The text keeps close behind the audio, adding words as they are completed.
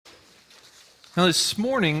Now, this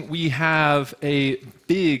morning we have a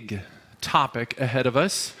big topic ahead of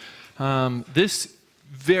us. This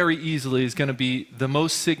very easily is going to be the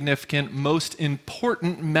most significant, most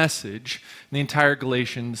important message in the entire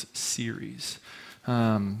Galatians series.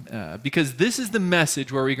 Because this is the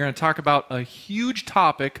message where we're going to talk about a huge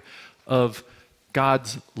topic of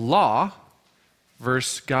God's law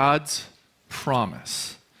versus God's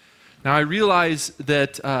promise. Now, I realize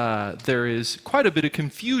that there is quite a bit of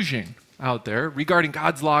confusion out there regarding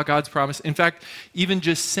God's law, God's promise. In fact, even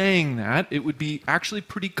just saying that, it would be actually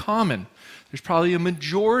pretty common. There's probably a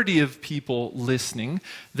majority of people listening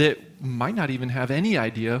that might not even have any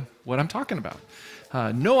idea what I'm talking about.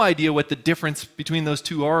 No idea what the difference between those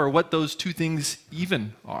two are or what those two things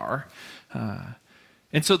even are.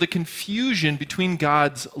 And so the confusion between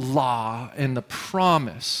God's law and the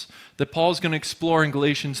promise that Paul's going to explore in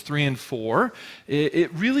Galatians 3 and 4,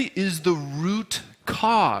 it really is the root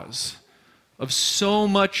cause of so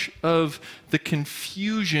much of the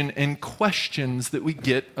confusion and questions that we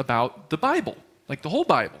get about the Bible, like the whole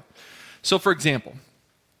Bible. So for example,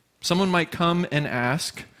 someone might come and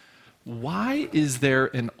ask, why is there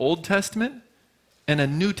an Old Testament and a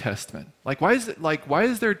New Testament? Why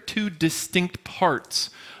is there two distinct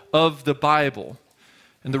parts of the Bible?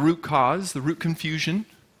 And the root cause, the root confusion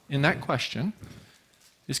in that question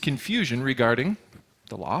is confusion regarding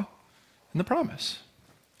the law and the promise.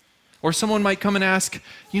 Or someone might come and ask,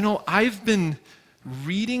 I've been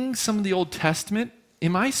reading some of the Old Testament.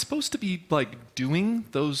 Am I supposed to be doing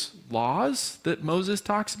those laws that Moses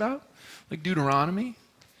talks about, like Deuteronomy?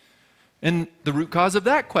 And the root cause of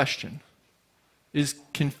that question is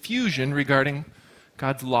confusion regarding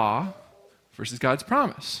God's law versus God's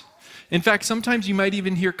promise. In fact, sometimes you might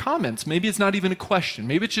even hear comments. Maybe it's not even a question.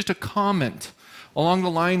 Maybe it's just a comment along the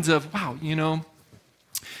lines of, wow,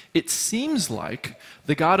 it seems like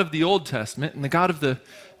the God of the Old Testament and the God of the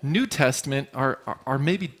New Testament are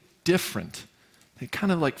maybe different. They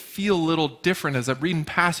kind of feel a little different as I'm reading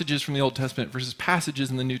passages from the Old Testament versus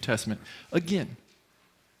passages in the New Testament. Again,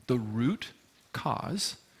 the root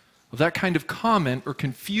cause of that kind of comment or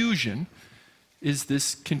confusion is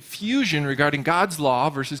this confusion regarding God's law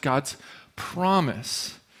versus God's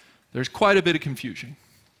promise. There's quite a bit of confusion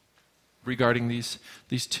regarding these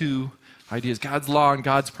two ideas, God's law and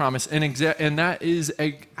God's promise, and that is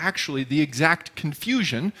actually the exact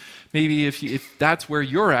confusion. Maybe if that's where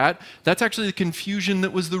you're at, that's actually the confusion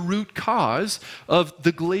that was the root cause of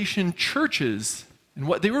the Galatian churches and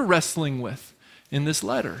what they were wrestling with in this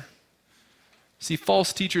letter. See,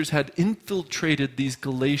 false teachers had infiltrated these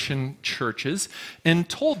Galatian churches and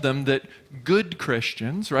told them that good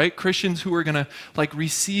Christians, right, Christians who were going to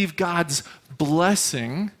receive God's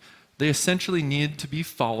blessing, they essentially needed to be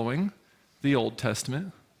following the Old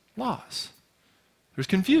Testament laws. There's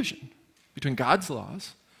confusion between God's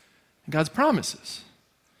laws and God's promises.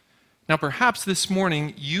 Now, perhaps this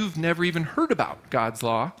morning you've never even heard about God's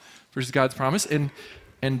law versus God's promise, and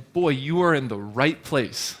boy, you are in the right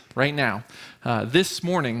place right now. This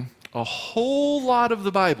morning, a whole lot of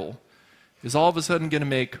the Bible is all of a sudden going to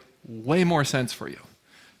make way more sense for you.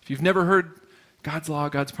 If you've never heard God's law,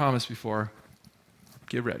 God's promise before,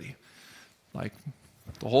 get ready.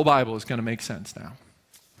 The whole Bible is going to make sense now.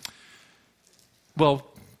 Well,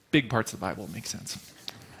 big parts of the Bible make sense.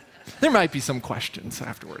 There might be some questions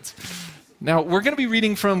afterwards. Now, we're going to be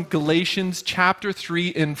reading from Galatians chapter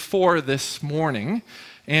 3 and 4 this morning,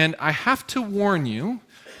 and I have to warn you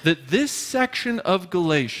that this section of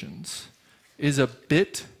Galatians is a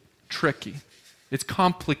bit tricky. It's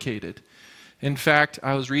complicated. In fact,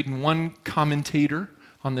 I was reading one commentator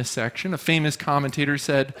on this section. A famous commentator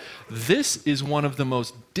said, this is one of the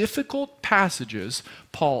most difficult passages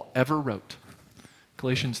Paul ever wrote.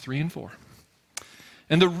 Galatians 3 and 4.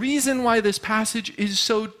 And the reason why this passage is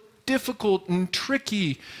so difficult and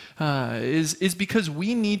tricky is because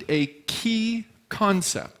we need a key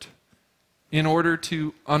concept in order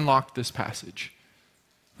to unlock this passage.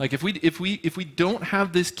 If we don't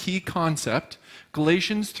have this key concept,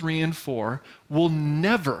 Galatians 3 and 4 will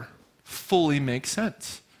never fully make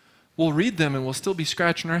sense. We'll read them and we'll still be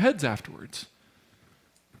scratching our heads afterwards.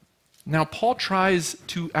 Now, Paul tries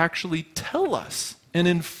to actually tell us and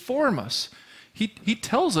inform us. He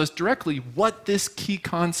tells us directly what this key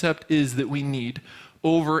concept is that we need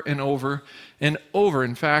over and over and over.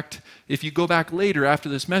 In fact, if you go back later after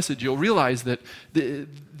this message, you'll realize that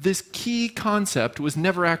this key concept was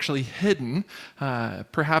never actually hidden.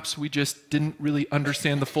 Perhaps we just didn't really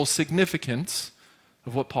understand the full significance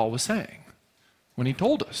of what Paul was saying when he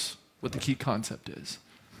told us what the key concept is.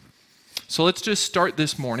 So let's just start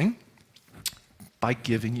this morning by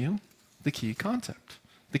giving you the key concept.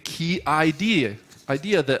 the key idea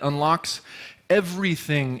that unlocks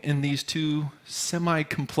everything in these two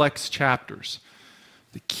semi-complex chapters.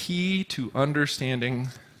 The key to understanding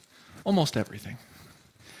almost everything.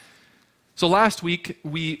 So last week,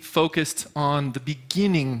 we focused on the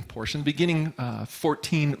beginning portion,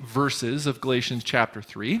 14 verses of Galatians chapter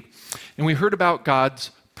 3, and we heard about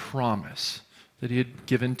God's promise that he had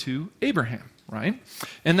given to Abraham, right?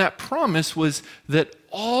 And that promise was that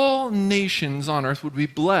all nations on earth would be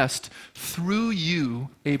blessed through you,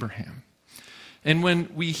 Abraham. And when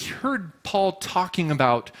we heard Paul talking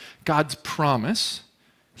about God's promise,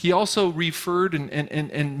 he also referred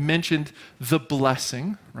and mentioned the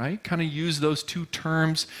blessing, right? Kind of used those two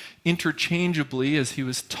terms interchangeably as he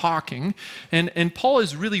was talking. And Paul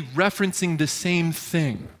is really referencing the same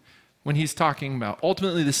thing when he's talking about,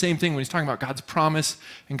 ultimately the same thing when he's talking about God's promise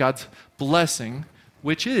and God's blessing,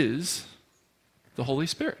 which is the Holy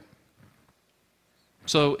Spirit.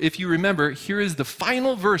 So if you remember, here is the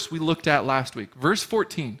final verse we looked at last week, verse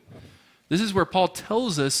 14. This is where Paul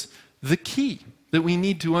tells us the key that we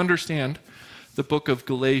need to understand the book of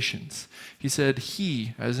Galatians. He said,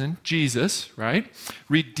 he, as in Jesus, right,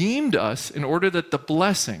 redeemed us in order that the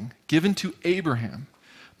blessing given to Abraham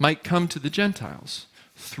might come to the Gentiles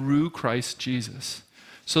through Christ Jesus,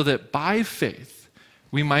 so that by faith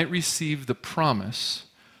we might receive the promise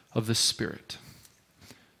of the Spirit.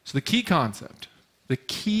 So the key concept, the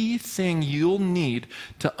key thing you'll need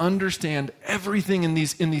to understand everything in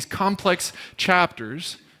these complex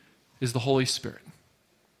chapters is the Holy Spirit.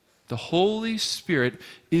 The Holy Spirit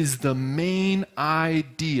is the main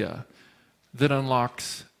idea that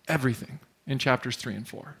unlocks everything in chapters 3 and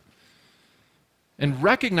 4. And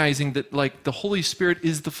recognizing that the Holy Spirit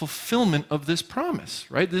is the fulfillment of this promise,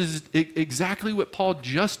 right? This is exactly what Paul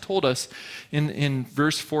just told us in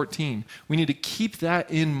verse 14. We need to keep that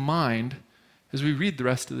in mind as we read the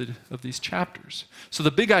rest of these chapters. So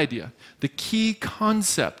the big idea, the key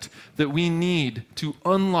concept that we need to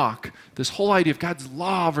unlock this whole idea of God's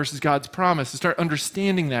law versus God's promise, to start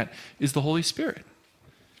understanding that, is the Holy Spirit.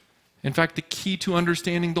 In fact, the key to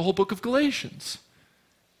understanding the whole book of Galatians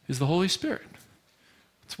is the Holy Spirit.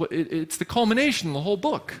 It's the culmination of the whole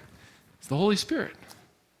book. It's the Holy Spirit.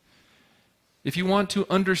 If you want to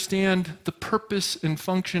understand the purpose and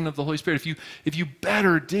function of the Holy Spirit, if you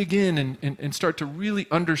better dig in and start to really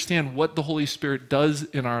understand what the Holy Spirit does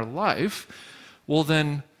in our life, well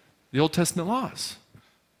then the Old Testament laws,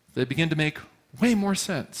 they begin to make way more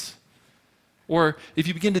sense. Or if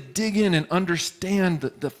you begin to dig in and understand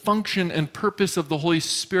the function and purpose of the Holy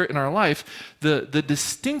Spirit in our life, the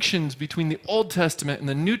distinctions between the Old Testament and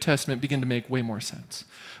the New Testament begin to make way more sense.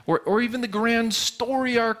 Or even the grand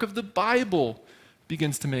story arc of the Bible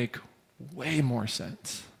begins to make way more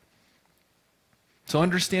sense. So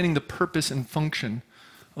understanding the purpose and function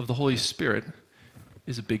of the Holy Spirit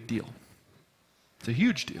is a big deal. It's a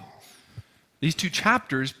huge deal. These two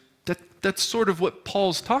chapters, that's sort of what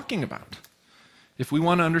Paul's talking about. If we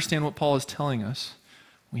want to understand what Paul is telling us,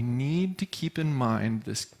 we need to keep in mind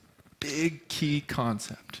this big key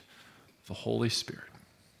concept, the Holy Spirit.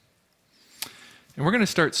 And we're going to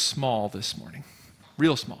start small this morning,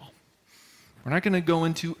 real small. We're not going to go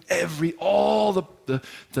into all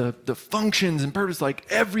the functions and purpose, like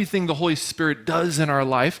everything the Holy Spirit does in our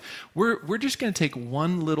life. We're just going to take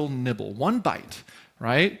one little nibble, one bite,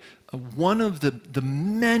 right? One of the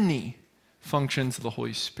many functions of the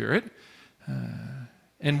Holy Spirit.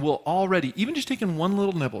 And we'll already, even just taking one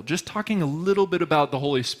little nibble, just talking a little bit about the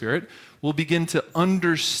Holy Spirit, we'll begin to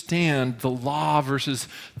understand the law versus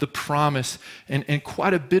the promise. And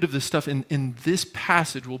quite a bit of the stuff in this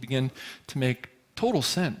passage will begin to make total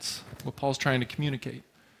sense, what Paul's trying to communicate.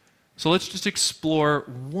 So let's just explore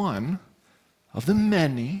one of the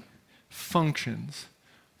many functions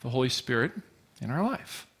of the Holy Spirit in our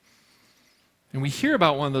life. And we hear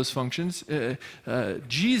about one of those functions.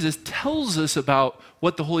 Jesus tells us about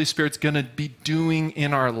what the Holy Spirit's going to be doing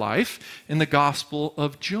in our life in the Gospel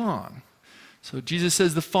of John. So Jesus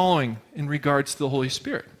says the following in regards to the Holy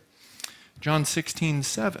Spirit. John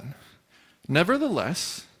 16:7.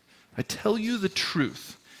 Nevertheless, I tell you the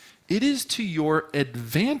truth. It is to your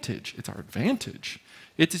advantage. It's our advantage.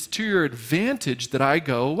 It is to your advantage that I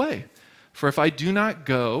go away. For if I do not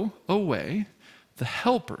go away, the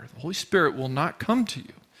Helper, the Holy Spirit, will not come to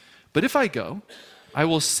you. But if I go, I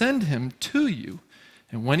will send him to you.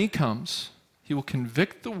 And when he comes, he will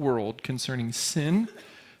convict the world concerning sin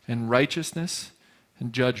and righteousness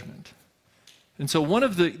and judgment. And so one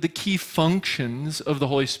of the key functions of the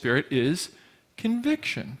Holy Spirit is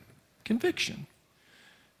conviction. Conviction.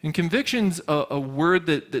 And conviction's a word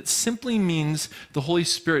that simply means the Holy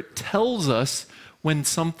Spirit tells us when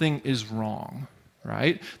something is wrong,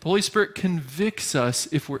 right? The Holy Spirit convicts us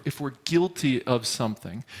if we're guilty of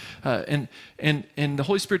something. And the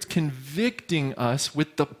Holy Spirit's convicting us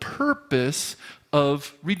with the purpose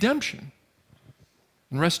of redemption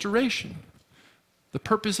and restoration, the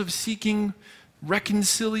purpose of seeking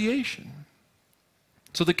reconciliation.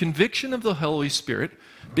 So the conviction of the Holy Spirit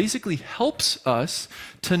basically helps us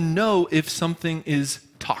to know if something is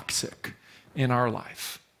toxic in our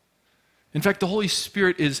life. In fact, the Holy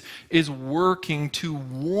Spirit is working to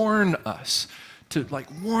warn us, to like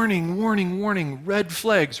warning, red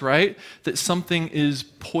flags, right? That something is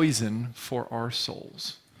poison for our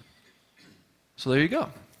souls. So there you go.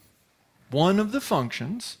 One of the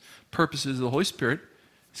functions, purposes of the Holy Spirit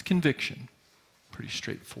is conviction. Pretty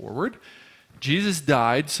straightforward. Jesus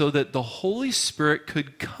died so that the Holy Spirit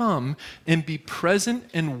could come and be present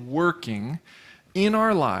and working in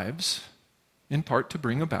our lives, in part to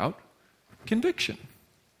bring about conviction.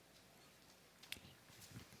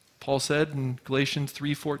 Paul said in Galatians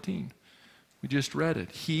 3:14, we just read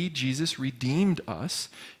it. He, Jesus, redeemed us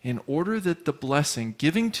in order that the blessing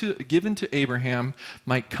given to Abraham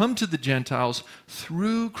might come to the Gentiles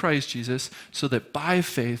through Christ Jesus, so that by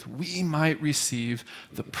faith we might receive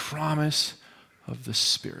the promise of the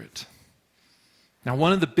Spirit. Now,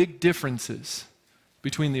 one of the big differences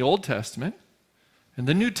between the Old Testament and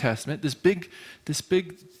the New Testament, this big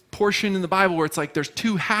portion in the Bible where it's like there's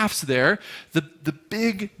two halves there, the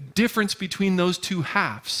big difference between those two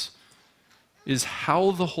halves is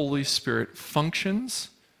how the Holy Spirit functions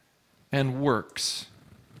and works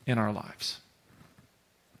in our lives.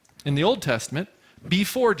 In the Old Testament,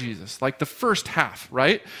 before Jesus, like the first half,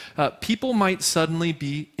 right? People might suddenly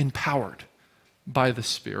be empowered by the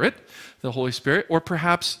Spirit, the Holy Spirit, or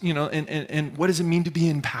perhaps, and what does it mean to be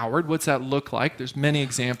empowered? What's that look like? There's many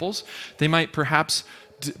examples. They might perhaps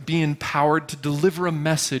be empowered to deliver a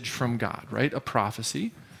message from God, right? A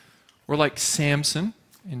prophecy. Or like Samson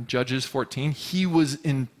in Judges 14, he was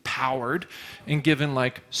empowered and given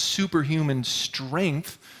like superhuman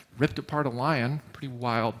strength, ripped apart a lion, pretty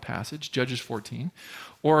wild passage, Judges 14.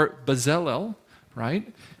 Or Bezalel,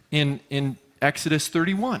 right, in Exodus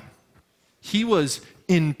 31. He was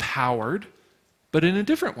empowered, but in a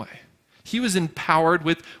different way. He was empowered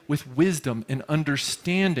with wisdom and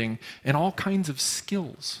understanding and all kinds of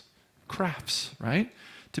skills, crafts, right?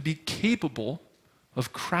 To be capable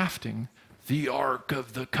of crafting the Ark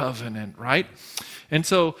of the Covenant, right? And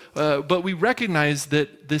so, but we recognize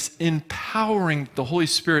that this empowering the Holy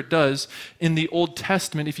Spirit does in the Old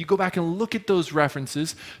Testament, if you go back and look at those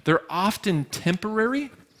references, they're often temporary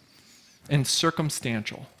and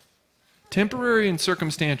circumstantial. Temporary and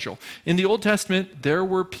circumstantial. In the Old Testament, there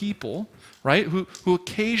were people, right, who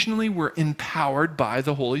occasionally were empowered by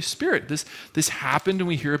the Holy Spirit. This happened, and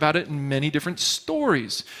we hear about it in many different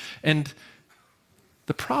stories. And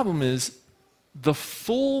the problem is the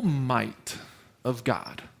full might of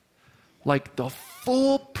God, like the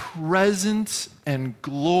full presence and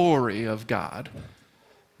glory of God,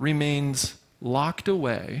 remains locked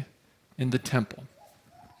away in the temple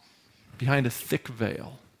behind a thick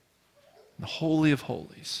veil. The Holy of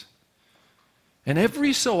Holies. And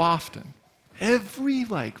every so often,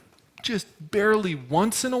 just barely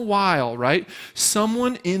once in a while, right,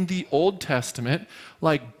 someone in the Old Testament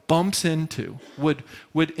bumps into, would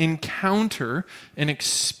encounter and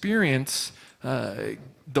experience the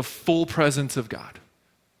full presence of God,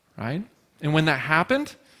 right? And when that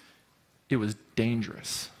happened, it was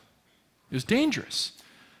dangerous. It was dangerous.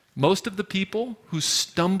 Most of the people who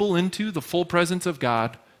stumble into the full presence of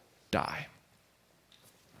God die.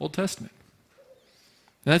 Old Testament.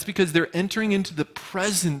 And that's because they're entering into the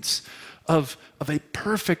presence of a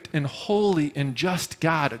perfect and holy and just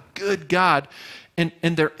God, a good God, and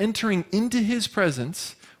they're entering into his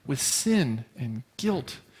presence with sin and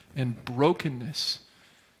guilt and brokenness.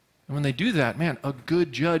 And when they do that, man, a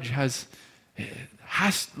good judge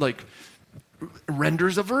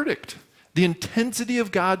renders a verdict. The intensity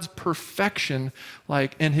of God's perfection,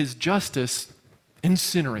 and his justice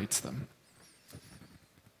incinerates them.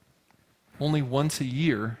 Only once a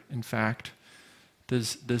year, in fact,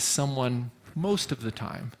 does someone, most of the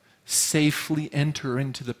time, safely enter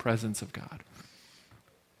into the presence of God.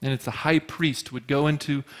 And it's the high priest would go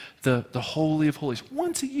into the Holy of Holies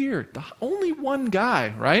once a year, only one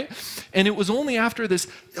guy, right? And it was only after this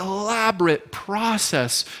elaborate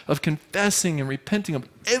process of confessing and repenting of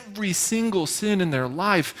every single sin in their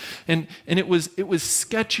life. And it was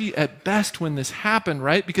sketchy at best when this happened,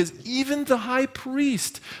 right? Because even the high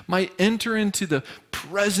priest might enter into the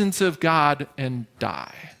presence of God and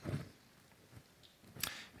die.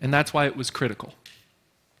 And that's why it was critical.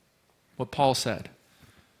 what Paul said,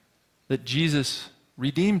 that Jesus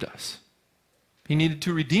redeemed us. He needed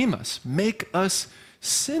to redeem us, make us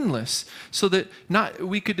sinless, so that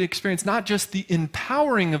we could experience not just the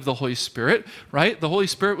empowering of the Holy Spirit, right? The Holy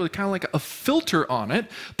Spirit with kind of like a filter on it,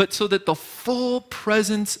 but so that the full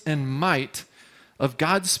presence and might of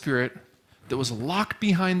God's Spirit that was locked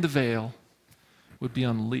behind the veil would be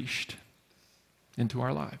unleashed into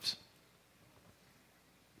our lives.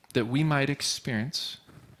 That we might experience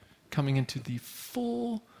coming into the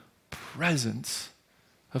full presence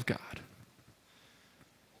of God.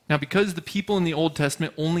 Now, because the people in the Old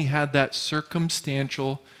Testament only had that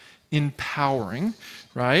circumstantial empowering,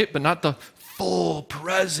 right, but not the full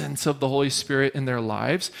presence of the Holy Spirit in their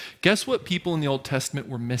lives, guess what people in the Old Testament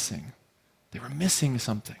were missing? They were missing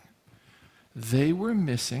something. They were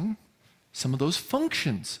missing some of those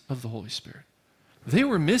functions of the Holy Spirit. They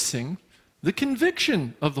were missing the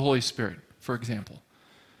conviction of the Holy Spirit, for example.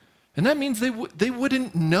 And that means they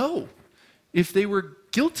wouldn't know if they were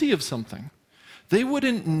guilty of something. They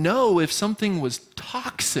wouldn't know if something was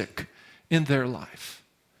toxic in their life.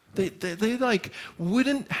 They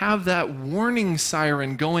wouldn't have that warning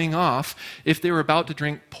siren going off if they were about to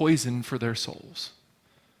drink poison for their souls.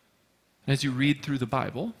 And as you read through the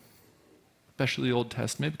Bible, especially the Old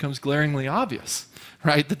Testament, it becomes glaringly obvious,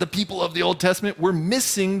 right, that the people of the Old Testament were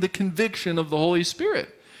missing the conviction of the Holy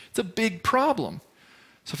Spirit. It's a big problem.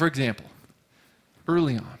 So, for example,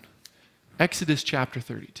 early on, Exodus chapter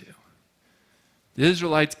 32. The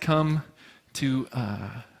Israelites come to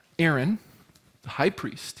Aaron, the high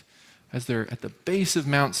priest, as they're at the base of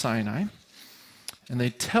Mount Sinai, and they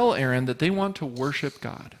tell Aaron that they want to worship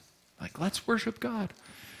God. Like, let's worship God.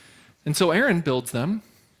 And so Aaron builds them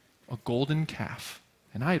a golden calf,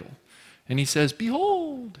 an idol. And he says,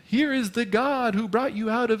 behold, here is the God who brought you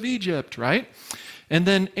out of Egypt, right? And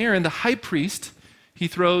then Aaron, the high priest, he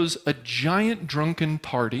throws a giant drunken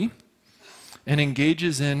party and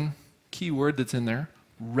engages in, key word that's in there,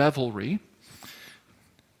 revelry. And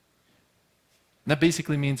that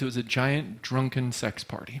basically means it was a giant drunken sex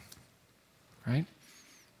party, right?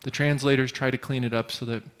 The translators try to clean it up so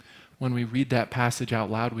that when we read that passage out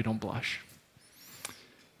loud, we don't blush.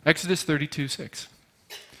 Exodus 32:6.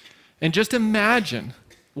 And just imagine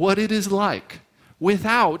what it is like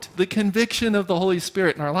without the conviction of the Holy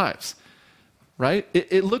Spirit in our lives, right?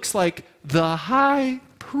 It looks like the high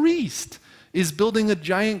priest is building a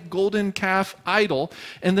giant golden calf idol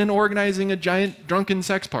and then organizing a giant drunken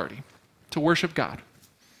sex party to worship God.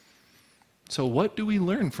 So what do we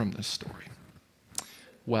learn from this story?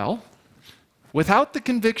 Well, without the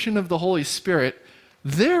conviction of the Holy Spirit,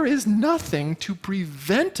 there is nothing to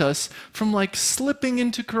prevent us from slipping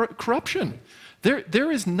into corruption.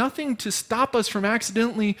 There is nothing to stop us from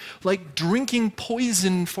accidentally drinking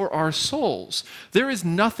poison for our souls. There is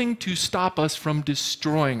nothing to stop us from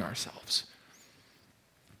destroying ourselves.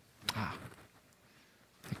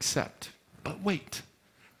 Except, but wait,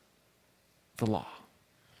 the law.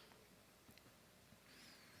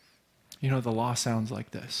 You know, the law sounds like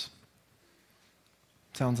this.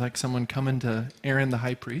 Sounds like someone coming to Aaron the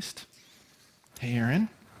high priest. Hey, Aaron,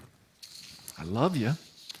 I love you,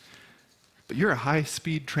 but you're a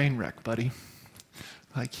high-speed train wreck, buddy.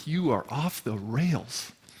 You are off the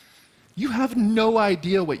rails. You have no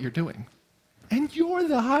idea what you're doing. And you're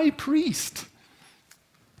the high priest.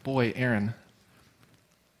 Boy, Aaron,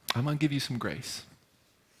 I'm going to give you some grace.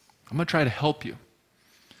 I'm going to try to help you.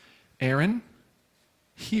 Aaron,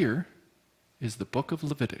 here is the book of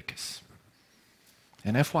Leviticus.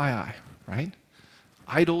 And FYI, right?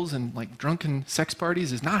 Idols and drunken sex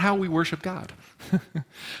parties is not how we worship God.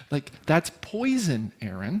 That's poison,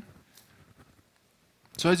 Aaron.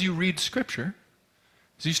 So as you read Scripture,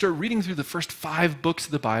 as you start reading through the first 5 books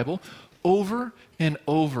of the Bible, over and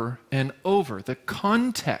over and over, the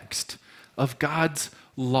context of God's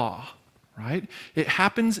law, right? It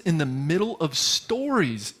happens in the middle of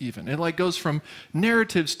stories even. It goes from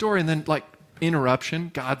narrative story and then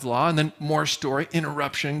interruption, God's law, and then more story,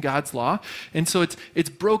 interruption, God's law. And so it's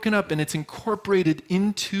broken up and it's incorporated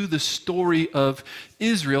into the story of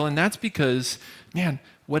Israel. And that's because, man,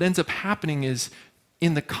 what ends up happening is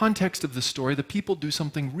in the context of the story, the people do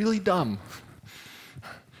something really dumb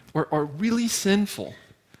or really sinful.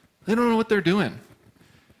 They don't know what they're doing.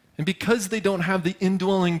 And because they don't have the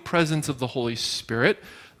indwelling presence of the Holy Spirit,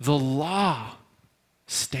 the law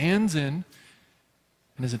stands in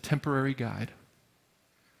and is a temporary guide.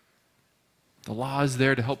 The law is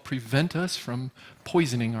there to help prevent us from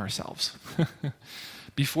poisoning ourselves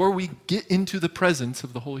before we get into the presence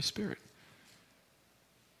of the Holy Spirit.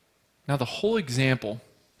 Now, the whole example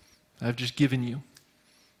I've just given you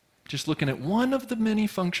Just looking at one of the many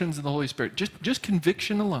functions of the Holy Spirit, just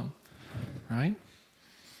conviction alone, right?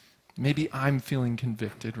 Maybe I'm feeling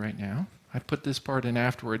convicted right now. I put this part in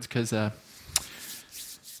afterwards because I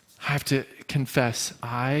have to confess,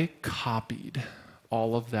 I copied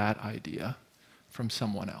all of that idea from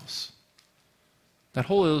someone else. That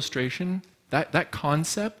whole illustration, that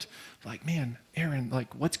concept, like, man, Aaron,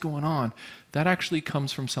 like, what's going on? That actually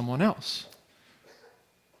comes from someone else.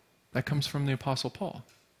 That comes from the Apostle Paul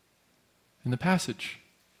in the passage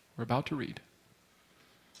we're about to read.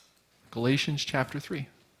 Galatians chapter 3.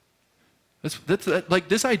 That's like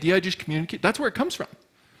this idea I just communicated, that's where it comes from.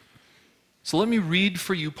 So let me read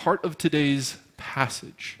for you part of today's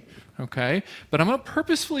passage, okay? But I'm going to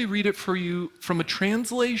purposefully read it for you from a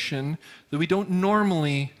translation that we don't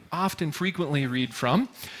normally, often, frequently read from,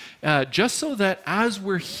 just so that as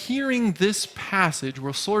we're hearing this passage,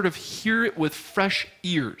 we'll sort of hear it with fresh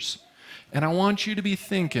ears. And I want you to be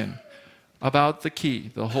thinking about the key,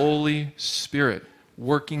 the Holy Spirit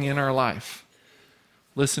working in our life.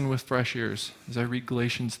 Listen with fresh ears as I read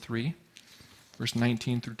Galatians 3, verse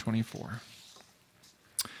 19 through 24.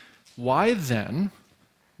 Why then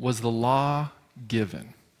was the law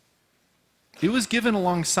given? It was given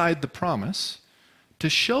alongside the promise to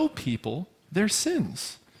show people their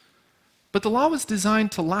sins. But the law was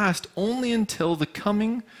designed to last only until the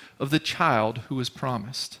coming of the child who was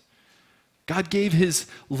promised. God gave his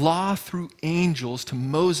law through angels to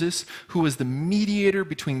Moses, who was the mediator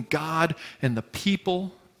between God and the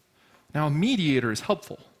people. Now, a mediator is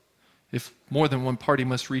helpful if more than one party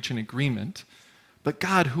must reach an agreement. But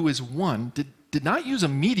God, who is one, did not use a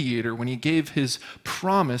mediator when he gave his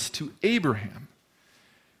promise to Abraham.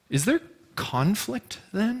 Is there conflict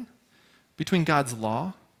then between God's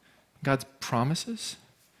law and God's promises?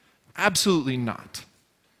 Absolutely not.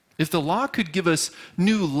 If the law could give us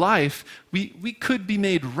new life, we could be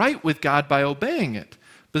made right with God by obeying it.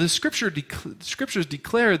 But the scriptures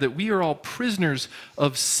declare that we are all prisoners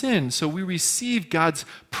of sin, so we receive God's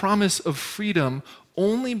promise of freedom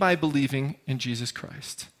only by believing in Jesus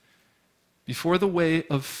Christ. Before the way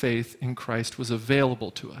of faith in Christ was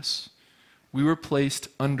available to us, we were placed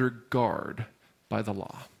under guard by the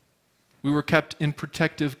law. We were kept in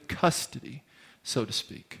protective custody, so to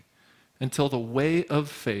speak, until the way of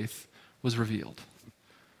faith was revealed.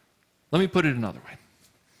 Let me put it another way.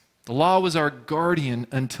 The law was our guardian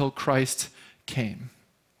until Christ came.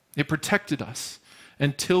 It protected us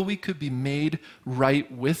until we could be made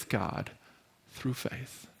right with God through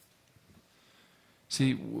faith.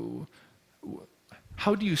 See,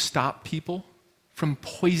 how do you stop people from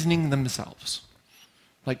poisoning themselves?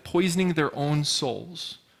 Like poisoning their own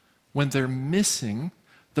souls when they're missing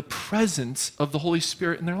the presence of the Holy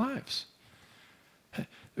Spirit in their lives?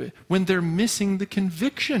 When they're missing the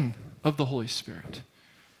conviction of the Holy Spirit?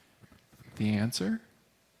 The answer?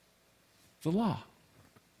 The law.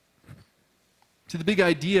 See, the big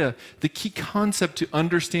idea, the key concept to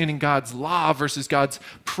understanding God's law versus God's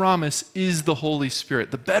promise is the Holy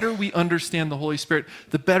Spirit. The better we understand the Holy Spirit,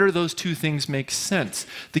 the better those two things make sense.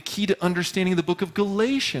 The key to understanding the book of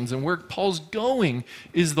Galatians and where Paul's going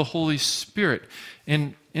is the Holy Spirit.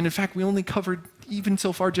 And in fact, we only covered, even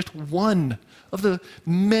so far, just one of the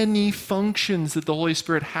many functions that the Holy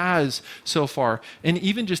Spirit has so far. And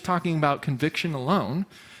even just talking about conviction alone,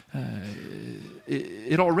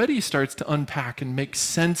 it already starts to unpack and make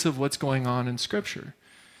sense of what's going on in Scripture.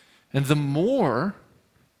 And the more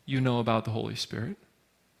you know about the Holy Spirit,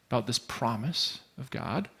 about this promise of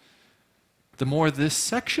God, the more this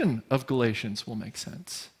section of Galatians will make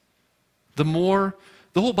sense. The more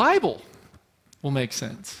the whole Bible will make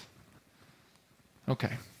sense.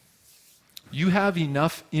 Okay. You have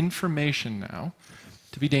enough information now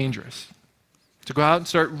to be dangerous. To go out and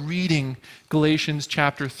start reading Galatians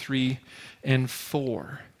chapter 3 and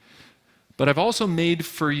 4. But I've also made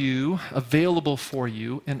for you, available for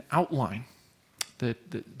you, an outline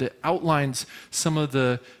that outlines some of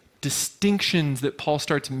the distinctions that Paul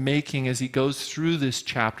starts making as he goes through this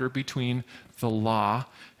chapter between the law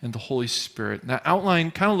and the Holy Spirit. And that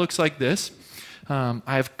outline kind of looks like this. I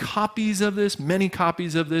have copies of this, many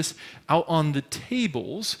copies of this, out on the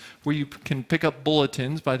tables where you can pick up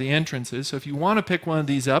bulletins by the entrances. So if you want to pick one of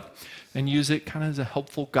these up and use it kind of as a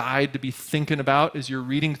helpful guide to be thinking about as you're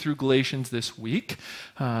reading through Galatians this week,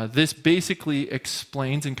 this basically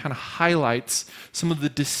explains and kind of highlights some of the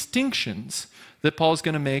distinctions that Paul's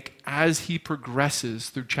going to make as he progresses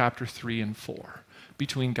through chapter 3 and 4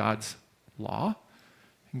 between God's law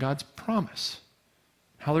and God's promise,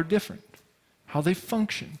 how they're different, how they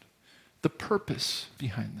function, the purpose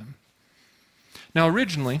behind them. Now,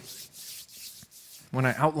 originally, when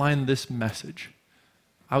I outlined this message,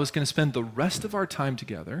 I was going to spend the rest of our time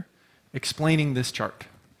together explaining this chart.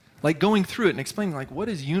 Like going through it and explaining like what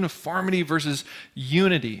is uniformity versus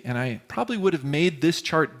unity. And I probably would have made this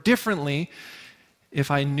chart differently if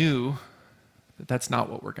I knew that that's not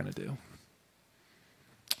what we're going to do.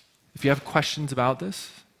 If you have questions about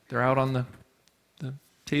this, they're out on the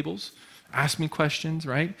tables. Ask me questions,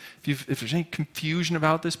 right? If there's any confusion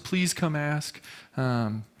about this, please come ask.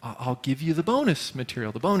 I'll give you the bonus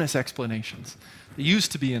material, the bonus explanations that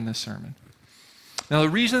used to be in this sermon. Now, the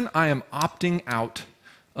reason I am opting out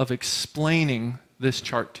of explaining this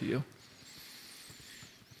chart to you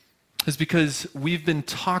is because we've been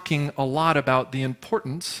talking a lot about the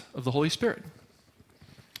importance of the Holy Spirit.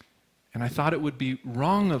 And I thought it would be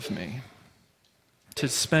wrong of me to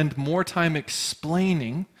spend more time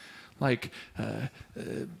explaining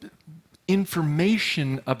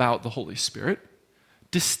information about the Holy Spirit,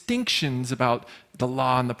 distinctions about the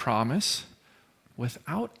law and the promise,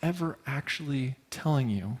 without ever actually telling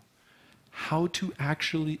you how to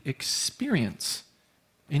actually experience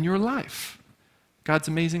in your life God's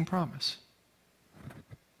amazing promise.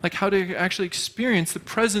 Like how to actually experience the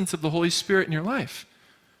presence of the Holy Spirit in your life.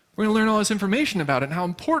 We're going to learn all this information about it and how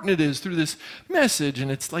important it is through this message, and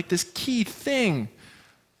it's like this key thing.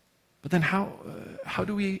 But then how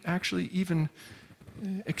do we actually even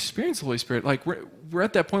experience the Holy Spirit? Like we're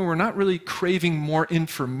at that point where we're not really craving more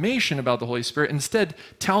information about the Holy Spirit. Instead,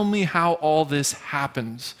 tell me how all this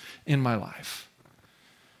happens in my life.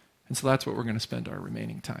 And so that's what we're going to spend our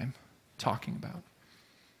remaining time talking about.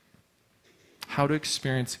 How to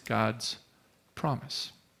experience God's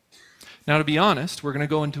promise. Now, to be honest, we're going to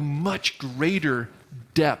go into much greater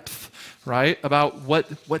depth, right, about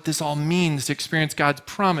what this all means to experience God's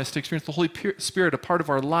promise, to experience the Holy Spirit, a part of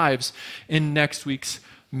our lives, in next week's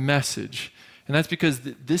message. And that's because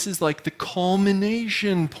this is like the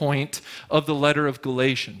culmination point of the letter of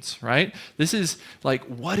Galatians, right? This is like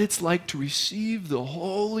what it's like to receive the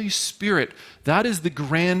Holy Spirit. That is the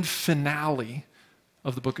grand finale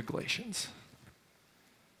of the book of Galatians.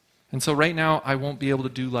 And so right now, I won't be able to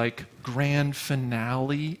do like grand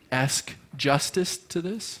finale-esque justice to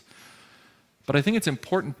this. But I think it's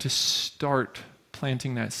important to start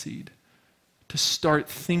planting that seed. To start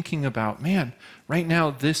thinking about, man, right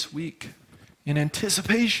now, this week, in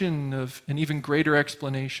anticipation of an even greater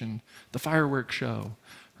explanation, the fireworks show,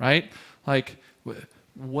 right? Like,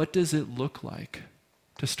 what does it look like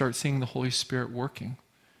to start seeing the Holy Spirit working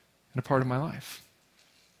in a part of my life?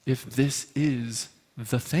 If this is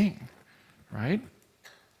the thing, right?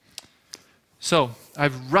 So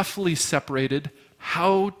I've roughly separated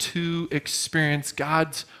how to experience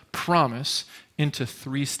God's promise into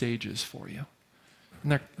 3 stages for you.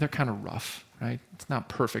 And they're kind of rough, right? It's not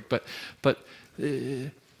perfect, but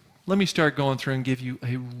let me start going through and give you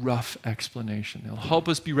a rough explanation. It'll help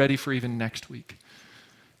us be ready for even next week.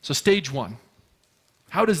 So stage 1,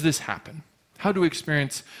 how does this happen? How do we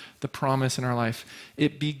experience the promise in our life?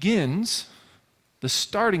 It begins, the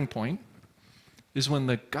starting point is when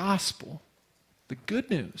the gospel, the good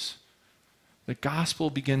news, the gospel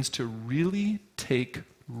begins to really take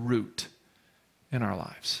root in our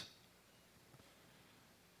lives.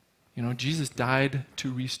 You know, Jesus died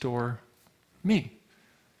to restore me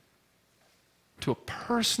to a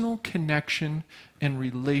personal connection and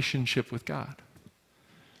relationship with God.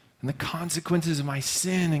 And the consequences of my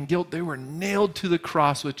sin and guilt, they were nailed to the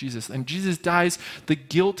cross with Jesus. And Jesus dies, the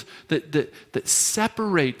guilt that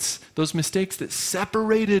separates, those mistakes that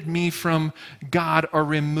separated me from God are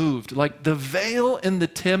removed. Like the veil in the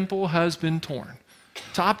temple has been torn.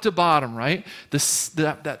 Top to bottom, right?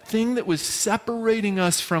 That thing that was separating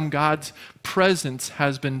us from God's presence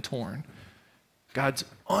has been torn. God's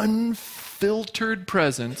unfiltered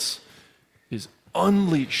presence is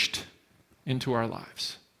unleashed into our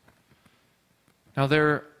lives. Now,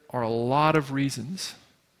 there are a lot of reasons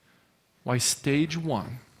why stage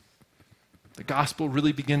 1, the gospel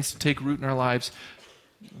really begins to take root in our lives,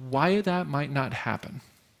 why that might not happen.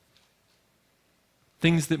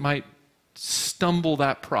 Things that might stumble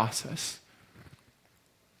that process.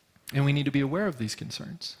 And we need to be aware of these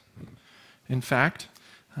concerns. In fact,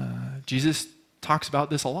 Jesus talks about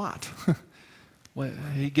this a lot.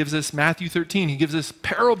 He gives us Matthew 13. He gives us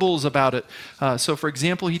parables about it. So, for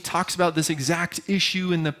example, he talks about this exact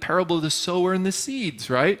issue in the parable of the sower and the seeds,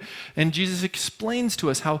 right? And Jesus explains to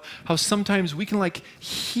us how sometimes we can like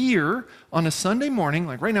hear on a Sunday morning,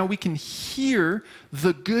 like right now, we can hear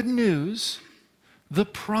the good news, the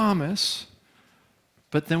promise,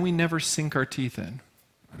 but then we never sink our teeth in.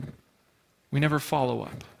 We never follow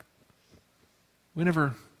up. We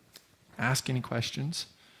never ask any questions.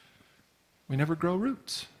 We never grow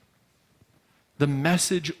roots. the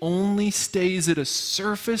message only stays at a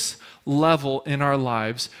surface level in our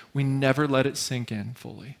lives, we never let it sink in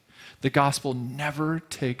fully. The gospel never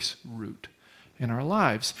takes root in our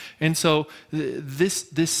lives. And so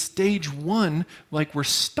this stage one, like we're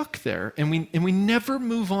stuck there, and we never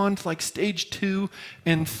move on to like stage 2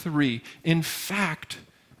 and 3. In fact,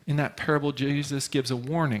 in that parable, Jesus gives a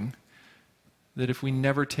warning that if we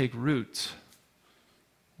never take roots,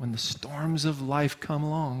 when the storms of life come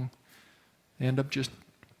along, they end up just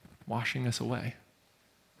washing us away.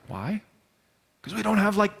 Why? Because we don't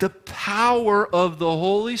have like the power of the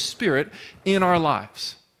Holy Spirit in our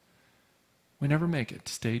lives. We never make it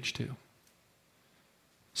to stage 2.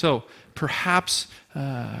 So perhaps,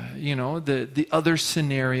 the other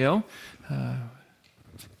scenario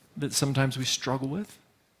that sometimes we struggle with,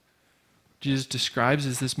 Jesus describes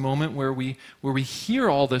as this moment where we hear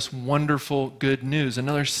all this wonderful good news.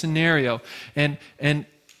 Another scenario, and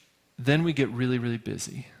then we get really, really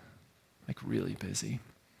busy, like really busy.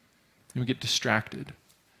 And we get distracted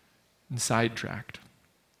and sidetracked.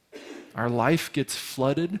 Our life gets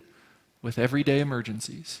flooded with everyday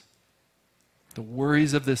emergencies. The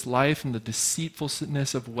worries of this life and the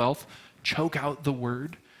deceitfulness of wealth choke out the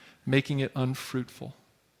word, making it unfruitful.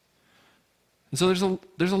 And so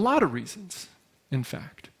there's a lot of reasons, in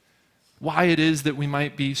fact, why it is that we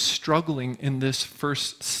might be struggling in this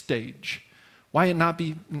first stage. Why it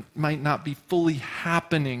might not be fully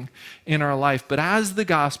happening in our life. But as the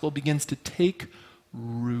gospel begins to take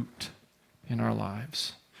root in our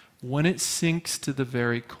lives, when it sinks to the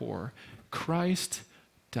very core, Christ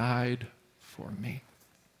died for me.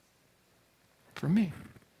 For me.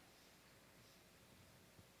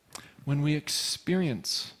 When we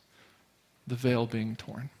experience the veil being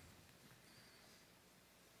torn,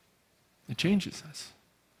 it changes us.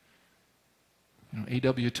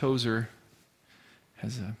 A.W. Tozer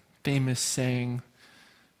has a famous saying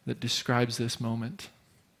that describes this moment.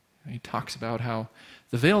 He talks about how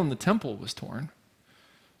the veil in the temple was torn,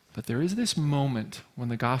 but there is this moment when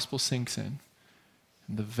the gospel sinks in,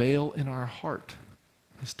 and the veil in our heart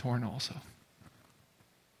is torn also.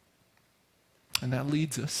 And that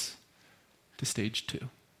leads us to stage 2.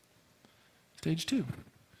 Stage 2.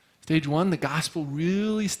 Stage 1, the gospel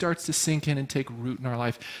really starts to sink in and take root in our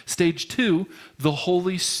life. Stage 2, the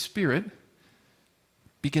Holy Spirit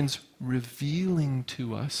begins revealing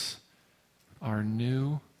to us our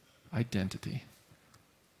new identity.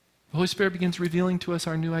 The Holy Spirit begins revealing to us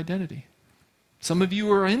our new identity. Some of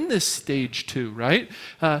you are in this stage 2, right?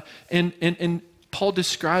 And Paul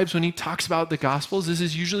describes when he talks about the Gospels, this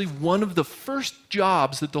is usually one of the first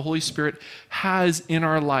jobs that the Holy Spirit has in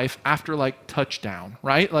our life after like touchdown,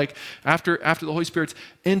 right? Like after the Holy Spirit's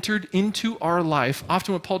entered into our life,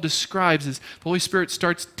 often what Paul describes is the Holy Spirit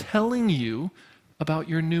starts telling you about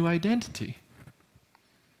your new identity.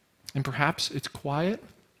 And perhaps it's quiet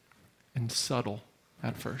and subtle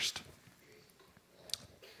at first.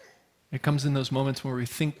 It comes in those moments where we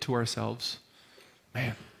think to ourselves,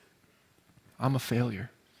 man, I'm a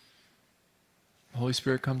failure. The Holy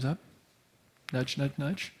Spirit comes up, nudge, nudge,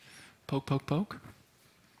 nudge, poke, poke, poke.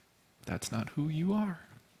 That's not who you are.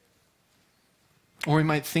 Or we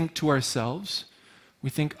might think to ourselves,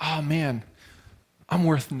 we think, oh man, I'm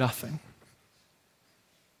worth nothing.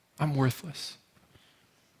 I'm worthless.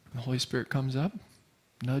 And the Holy Spirit comes up,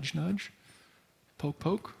 nudge, nudge, poke,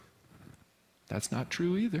 poke. That's not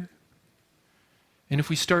true either. And if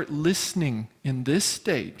we start listening in this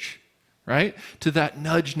stage, right, to that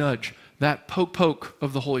nudge, nudge, that poke, poke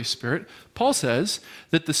of the Holy Spirit, Paul says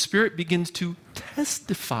that the Spirit begins to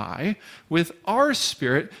testify with our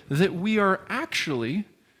spirit that we are actually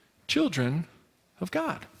children of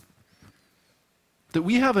God. That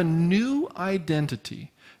we have a new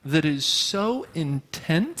identity that is so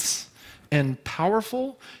intense and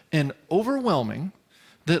powerful and overwhelming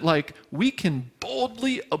that like we can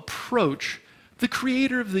boldly approach the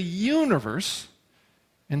creator of the universe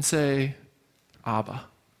and say, Abba,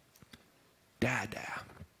 Dada,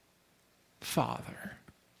 Father.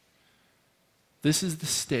 This is the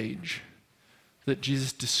stage that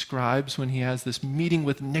Jesus describes when he has this meeting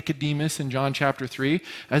with Nicodemus in John chapter 3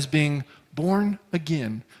 as being born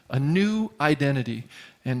again, a new identity.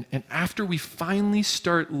 And after we finally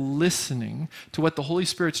start listening to what the Holy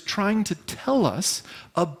Spirit's trying to tell us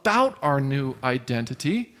about our new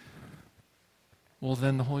identity, well,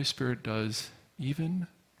 then the Holy Spirit does even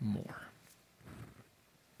more.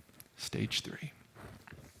 Stage 3.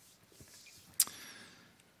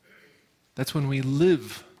 That's when we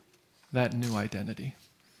live that new identity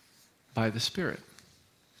by the Spirit.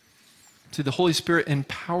 See, the Holy Spirit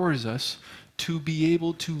empowers us to be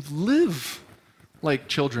able to live like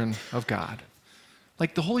children of God.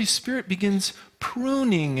 Like the Holy Spirit begins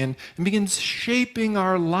pruning and begins shaping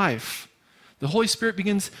our life. The Holy Spirit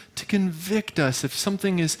begins to convict us if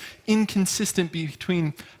something is inconsistent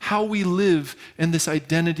between how we live and this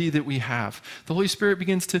identity that we have. The Holy Spirit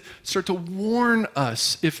begins to start to warn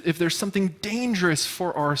us if there's something dangerous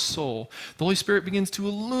for our soul. The Holy Spirit begins to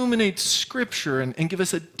illuminate Scripture and give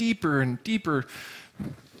us a deeper and deeper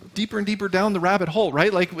down the rabbit hole,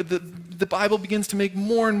 right? Like the Bible begins to make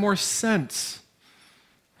more and more sense.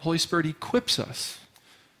 The Holy Spirit equips us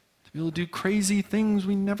to be able to do crazy things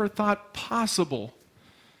we never thought possible.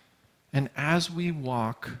 And as we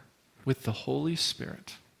walk with the Holy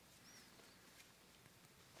Spirit,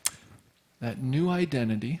 that new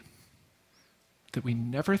identity that we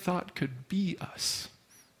never thought could be us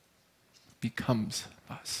becomes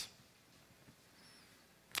us.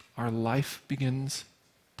 Our life begins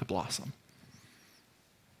to blossom.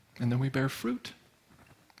 And then we bear fruit,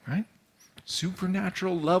 right?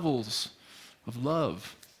 Supernatural levels of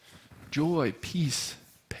love, joy, peace,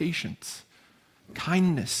 patience,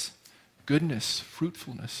 kindness, goodness,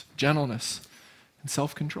 fruitfulness, gentleness, and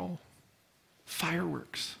self-control.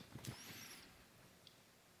 Fireworks.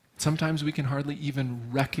 Sometimes we can hardly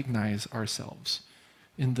even recognize ourselves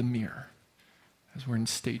in the mirror as we're in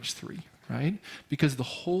stage 3, right? Because the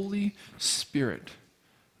Holy Spirit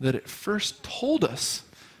that at first told us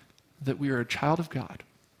that we are a child of God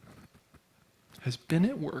has been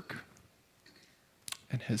at work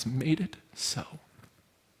and has made it so.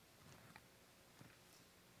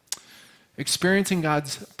 Experiencing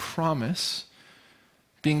God's promise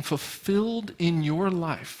being fulfilled in your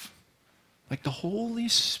life, like the Holy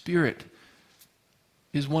Spirit,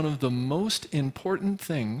 is one of the most important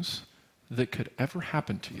things that could ever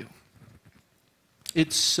happen to you.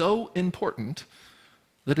 It's so important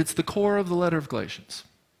that it's the core of the letter of Galatians.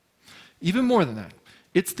 Even more than that,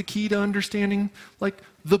 it's the key to understanding like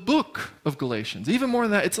the book of Galatians. Even more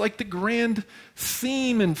than that, it's like the grand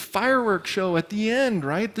theme and fireworks show at the end,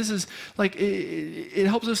 right? This is like, it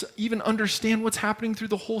helps us even understand what's happening through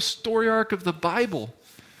the whole story arc of the Bible.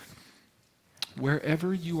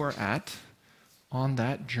 Wherever you are at on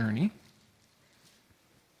that journey,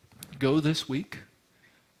 go this week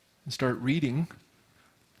and start reading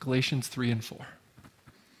Galatians 3 and 4.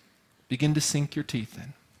 Begin to sink your teeth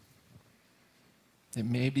in. It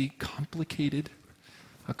may be complicated,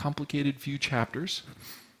 a complicated few chapters,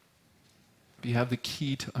 but you have the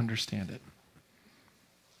key to understand it.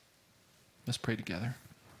 Let's pray together.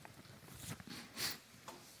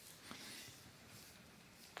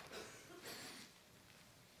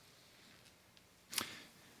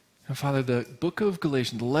 Now, Father, the book of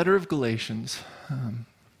Galatians, the letter of Galatians,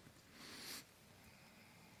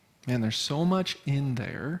 man, there's so much in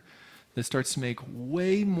there that starts to make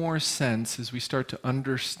way more sense as we start to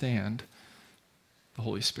understand the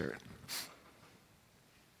Holy Spirit.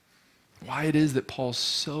 Why it is that Paul's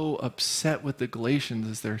so upset with the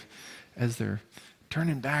Galatians as they're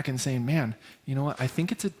turning back and saying, man, you know what, I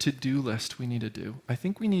think it's a to-do list we need to do. I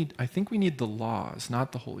think we need the laws,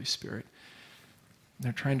 not the Holy Spirit.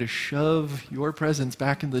 They're trying to shove your presence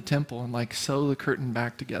back into the temple and like sew the curtain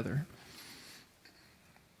back together.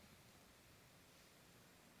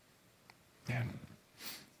 Man,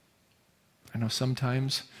 I know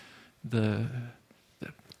sometimes the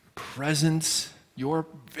presence, your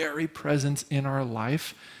very presence in our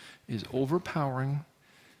life is overpowering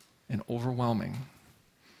and overwhelming.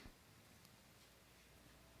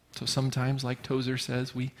 So sometimes, like Tozer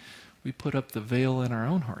says, we put up the veil in our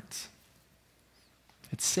own hearts.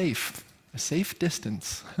 It's safe, a safe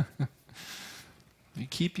distance. We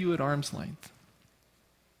keep you at arm's length.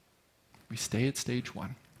 We stay at stage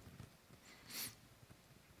 1.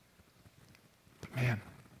 But man,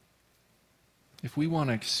 if we want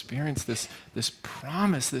to experience this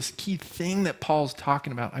promise, this key thing that Paul's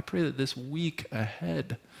talking about, I pray that this week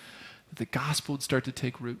ahead, that the gospel would start to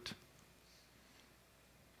take root.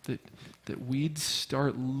 That we'd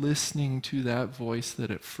start listening to that voice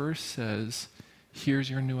that at first says, here's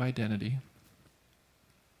your new identity.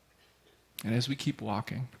 And as we keep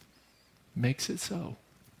walking, makes it so.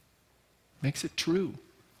 Makes it true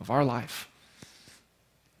of our life.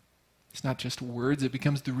 It's not just words, it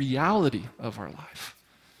becomes the reality of our life.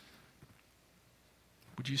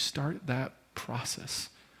 Would you start that process?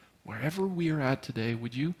 Wherever we are at today,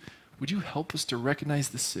 would you help us to recognize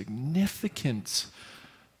the significance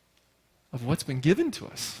of what's been given to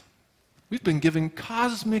us? We've been given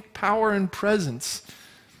cosmic power and presence.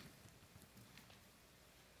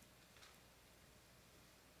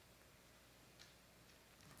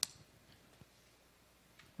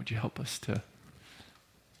 Would you help us to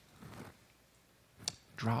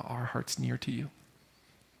draw our hearts near to you?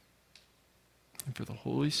 and for the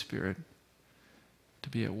Holy Spirit to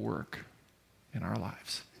be at work in our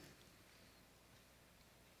lives.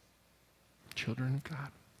 Children of God.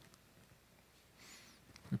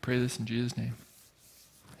 We pray this in Jesus' name.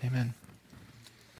 Amen.